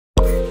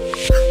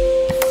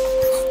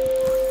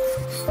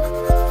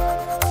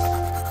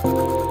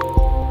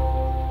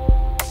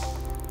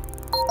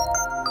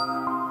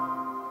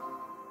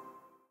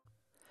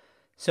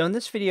So in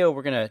this video,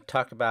 we're going to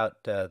talk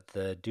about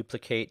the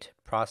duplicate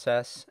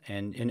process.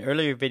 And in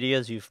earlier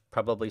videos, you've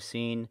probably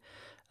seen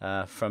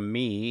from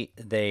me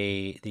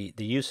the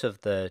use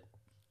of the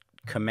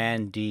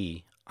Command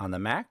D on the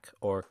Mac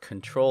or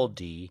Control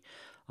D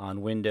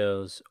on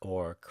Windows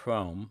or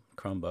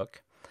Chromebook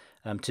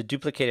to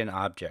duplicate an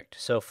object.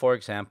 So for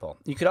example,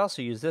 you could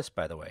also use this,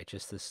 by the way,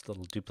 just this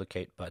little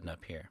duplicate button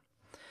up here.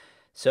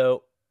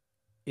 So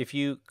if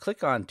you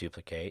click on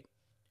duplicate,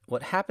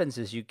 what happens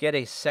is you get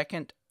a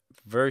second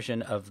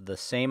version of the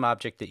same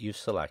object that you've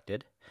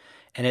selected,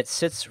 and it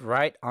sits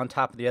right on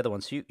top of the other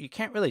one. So you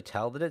can't really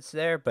tell that it's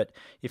there, but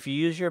if you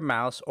use your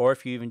mouse or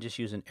if you even just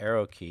use an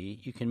arrow key,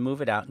 you can move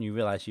it out and you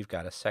realize you've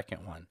got a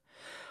second one.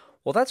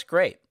 Well, that's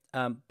great,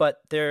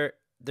 but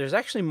there's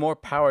actually more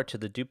power to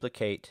the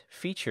duplicate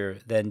feature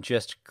than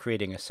just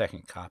creating a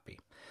second copy.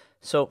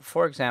 So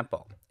for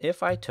example,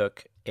 if I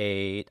took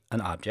an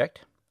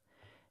object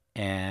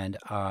and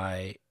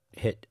I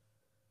hit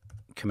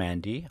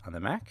Command D on the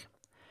Mac,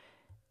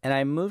 and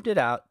I moved it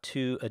out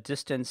to a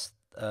distance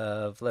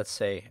of, let's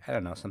say, I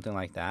don't know, something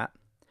like that.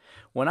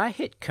 When I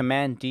hit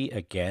Command D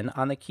again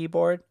on the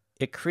keyboard,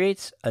 it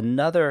creates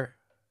another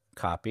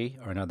copy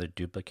or another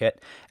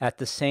duplicate at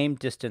the same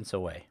distance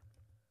away.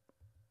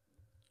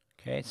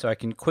 Okay, so I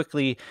can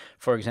quickly,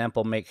 for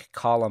example, make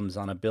columns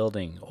on a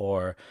building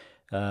or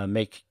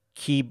make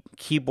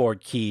keyboard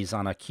keys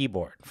on a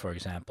keyboard, for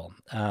example.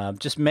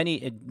 Just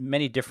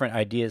many different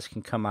ideas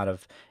can come out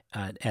of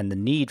and the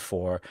need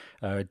for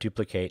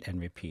duplicate and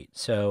repeat.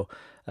 So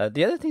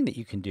the other thing that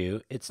you can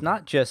do, it's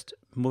not just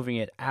moving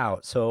it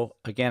out. So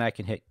again, I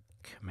can hit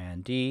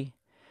Command D,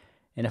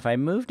 and if I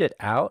moved it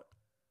out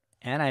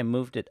and I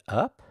moved it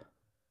up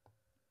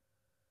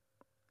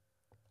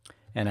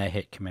and I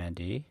hit Command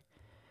D,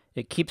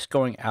 it keeps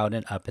going out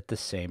and up at the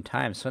same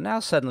time. So now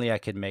suddenly I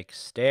could make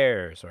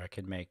stairs, or I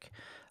could make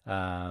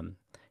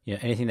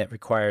anything that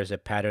requires a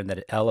pattern that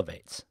it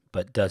elevates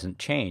but doesn't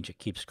change. It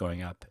keeps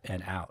going up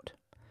and out.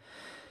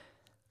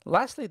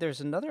 Lastly,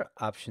 there's another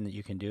option that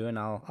you can do, and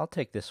I'll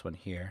take this one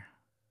here,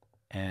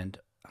 and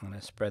I'm going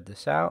to spread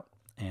this out,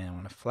 and I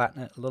want to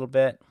flatten it a little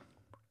bit.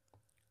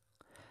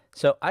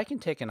 So I can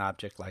take an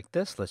object like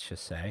this, let's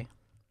just say,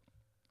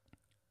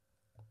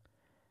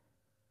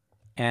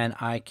 and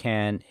I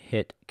can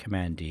hit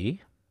Command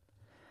D.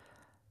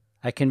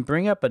 I can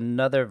bring up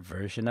another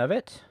version of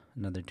it,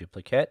 another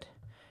duplicate,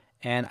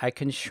 and I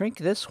can shrink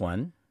this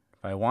one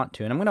if I want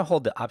to. And I'm going to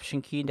hold the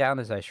Option key down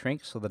as I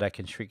shrink so that I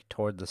can shrink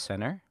toward the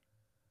center.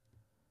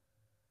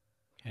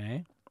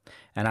 Okay,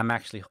 and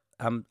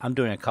I'm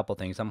doing a couple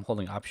things. I'm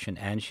holding Option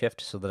and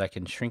Shift so that I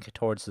can shrink it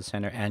towards the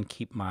center and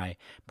keep my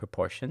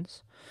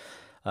proportions.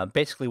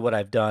 Basically what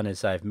I've done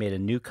is I've made a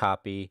new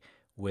copy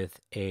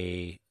with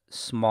a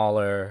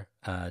smaller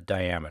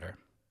diameter,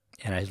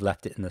 and I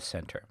left it in the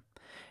center.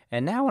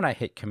 And now when I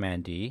hit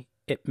Command D,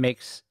 it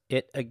makes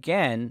it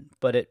again,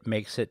 but it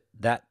makes it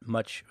that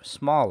much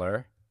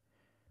smaller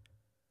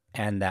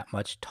and that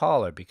much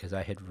taller because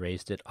I had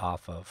raised it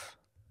off of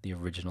the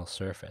original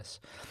surface.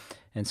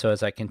 And so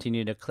as I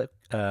continue to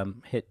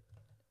hit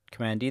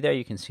Command D there,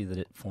 you can see that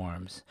it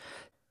forms.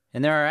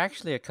 And there are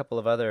actually a couple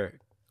of other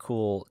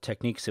cool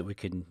techniques that we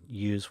can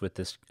use with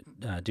this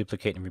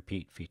duplicate and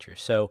repeat feature.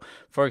 So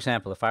for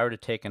example, if I were to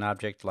take an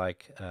object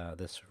like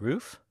this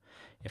roof,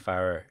 if I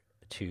were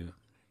to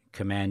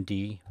Command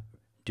D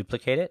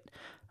duplicate it,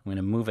 I'm going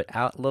to move it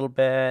out a little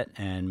bit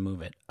and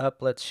move it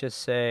up, let's just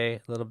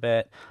say, a little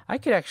bit. I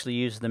could actually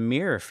use the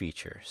mirror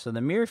feature. So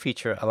the mirror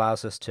feature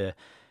allows us to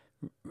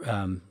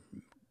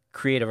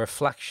create a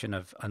reflection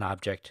of an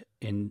object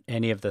in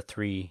any of the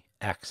three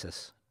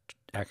axes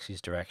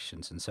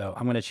directions. And so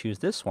I'm going to choose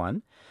this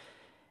one.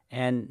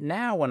 And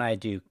now when I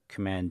do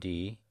Command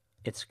D,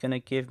 it's going to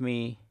give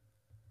me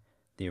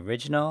the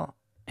original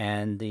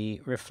and the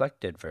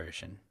reflected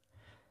version.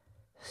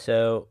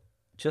 So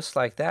just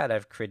like that,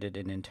 I've created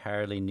an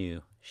entirely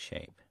new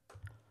shape.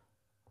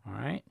 All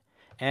right.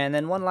 And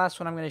then one last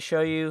one I'm going to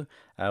show you.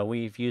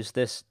 We've used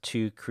this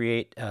to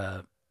create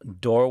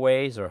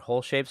doorways or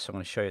hole shapes. So I'm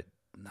going to show you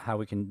how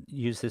we can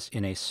use this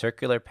in a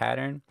circular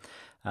pattern.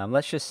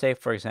 Let's just say,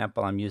 for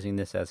example, I'm using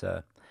this as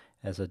a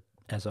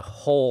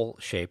hole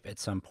shape at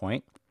some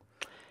point,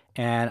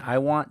 and I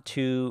want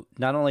to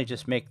not only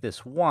just make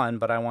this one,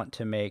 but I want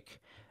to make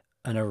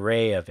an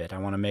array of it. I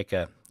want to make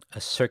a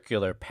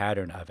circular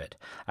pattern of it.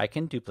 I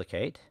can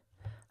duplicate.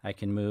 I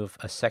can move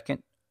a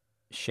second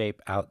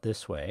shape out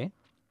this way,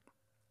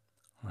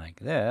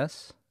 like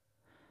this,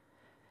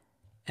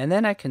 and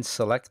then I can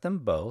select them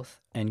both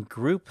and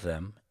group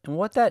them. And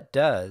what that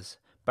does,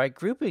 by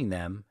grouping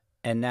them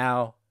and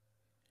now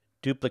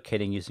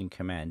duplicating using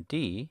Command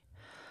D,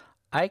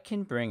 I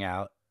can bring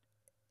out,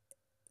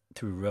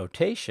 through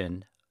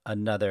rotation,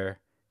 another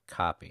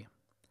copy.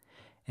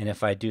 And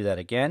if I do that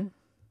again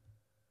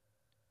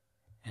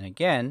and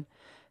again,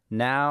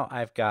 now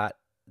I've got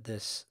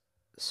this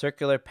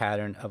circular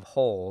pattern of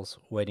holes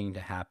waiting to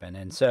happen.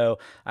 And so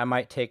I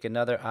might take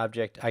another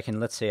object.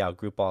 Let's say I'll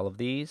group all of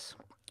these,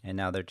 and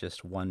now they're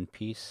just one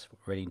piece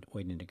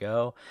waiting to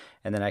go.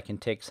 And then I can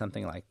take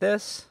something like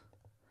this,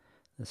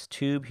 this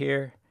tube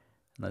here.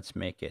 Let's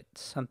make it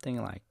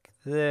something like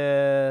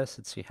this.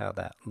 Let's see how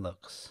that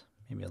looks.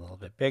 Maybe a little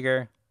bit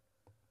bigger.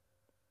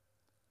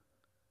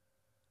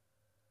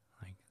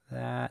 Like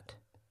that.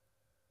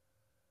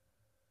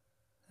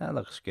 That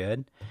looks good.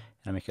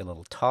 And I'll make it a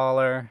little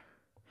taller.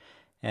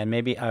 And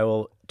maybe I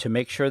will, to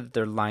make sure that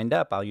they're lined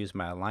up, I'll use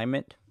my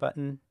alignment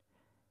button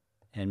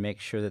and make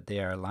sure that they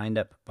are lined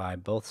up by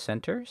both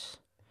centers.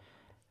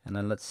 And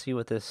then let's see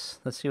what this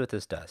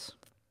does.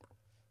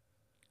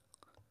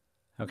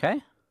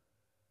 Okay?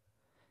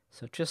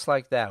 So just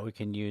like that, we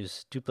can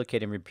use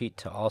duplicate and repeat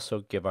to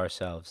also give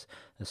ourselves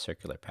a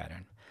circular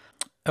pattern.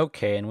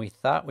 Okay, and we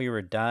thought we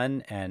were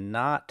done, and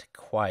not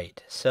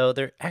quite. So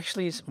there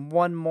actually is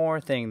one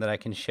more thing that I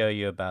can show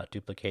you about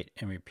duplicate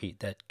and repeat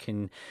that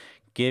can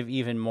give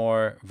even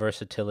more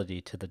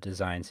versatility to the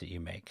designs that you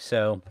make.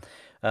 So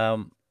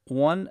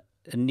one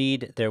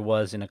need there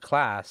was in a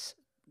class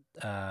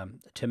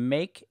to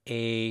make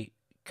a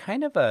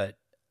kind of a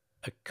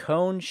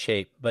cone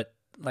shape, but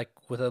like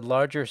with a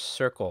larger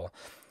circle.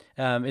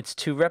 It's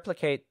to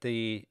replicate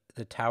the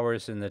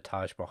towers in the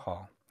Taj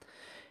Mahal.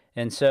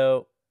 And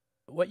so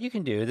what you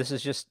can do, this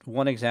is just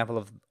one example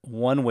of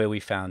one way we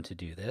found to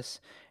do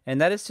this,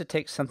 and that is to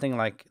take something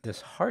like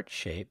this heart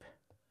shape,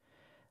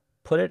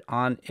 put it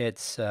on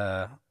its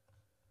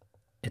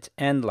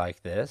end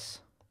like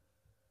this.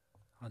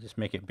 I'll just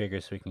make it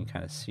bigger so we can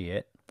kind of see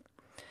it.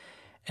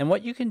 And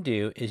what you can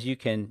do is you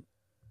can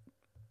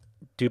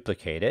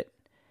duplicate it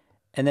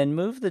and then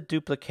move the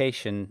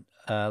duplication,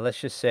 let's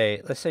say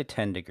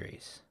 10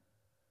 degrees.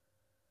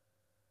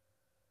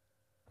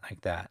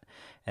 Like that.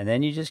 And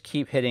then you just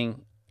keep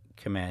hitting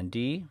Command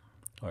D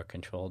or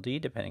Control D,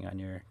 depending on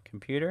your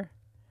computer.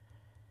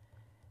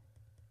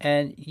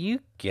 And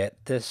you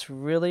get this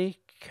really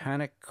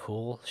kind of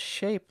cool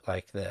shape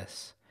like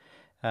this.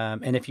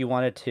 And if you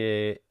wanted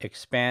to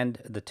expand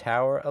the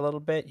tower a little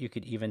bit, you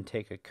could even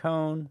take a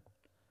cone,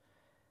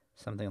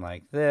 something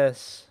like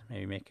this,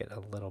 maybe make it a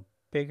little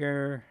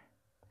bigger.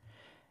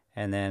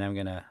 And then I'm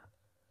going to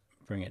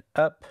bring it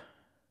up,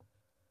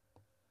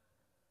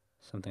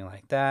 something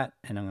like that.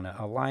 And I'm going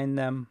to align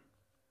them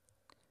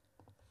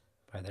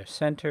by their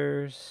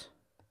centers.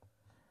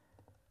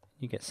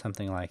 You get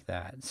something like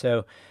that.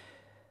 So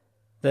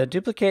the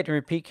duplicate and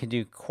repeat can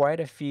do quite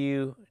a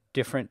few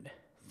different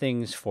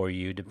things for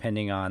you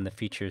depending on the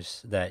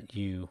features that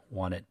you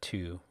want it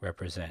to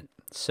represent.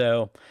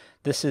 So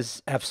this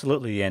is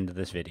absolutely the end of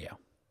this video.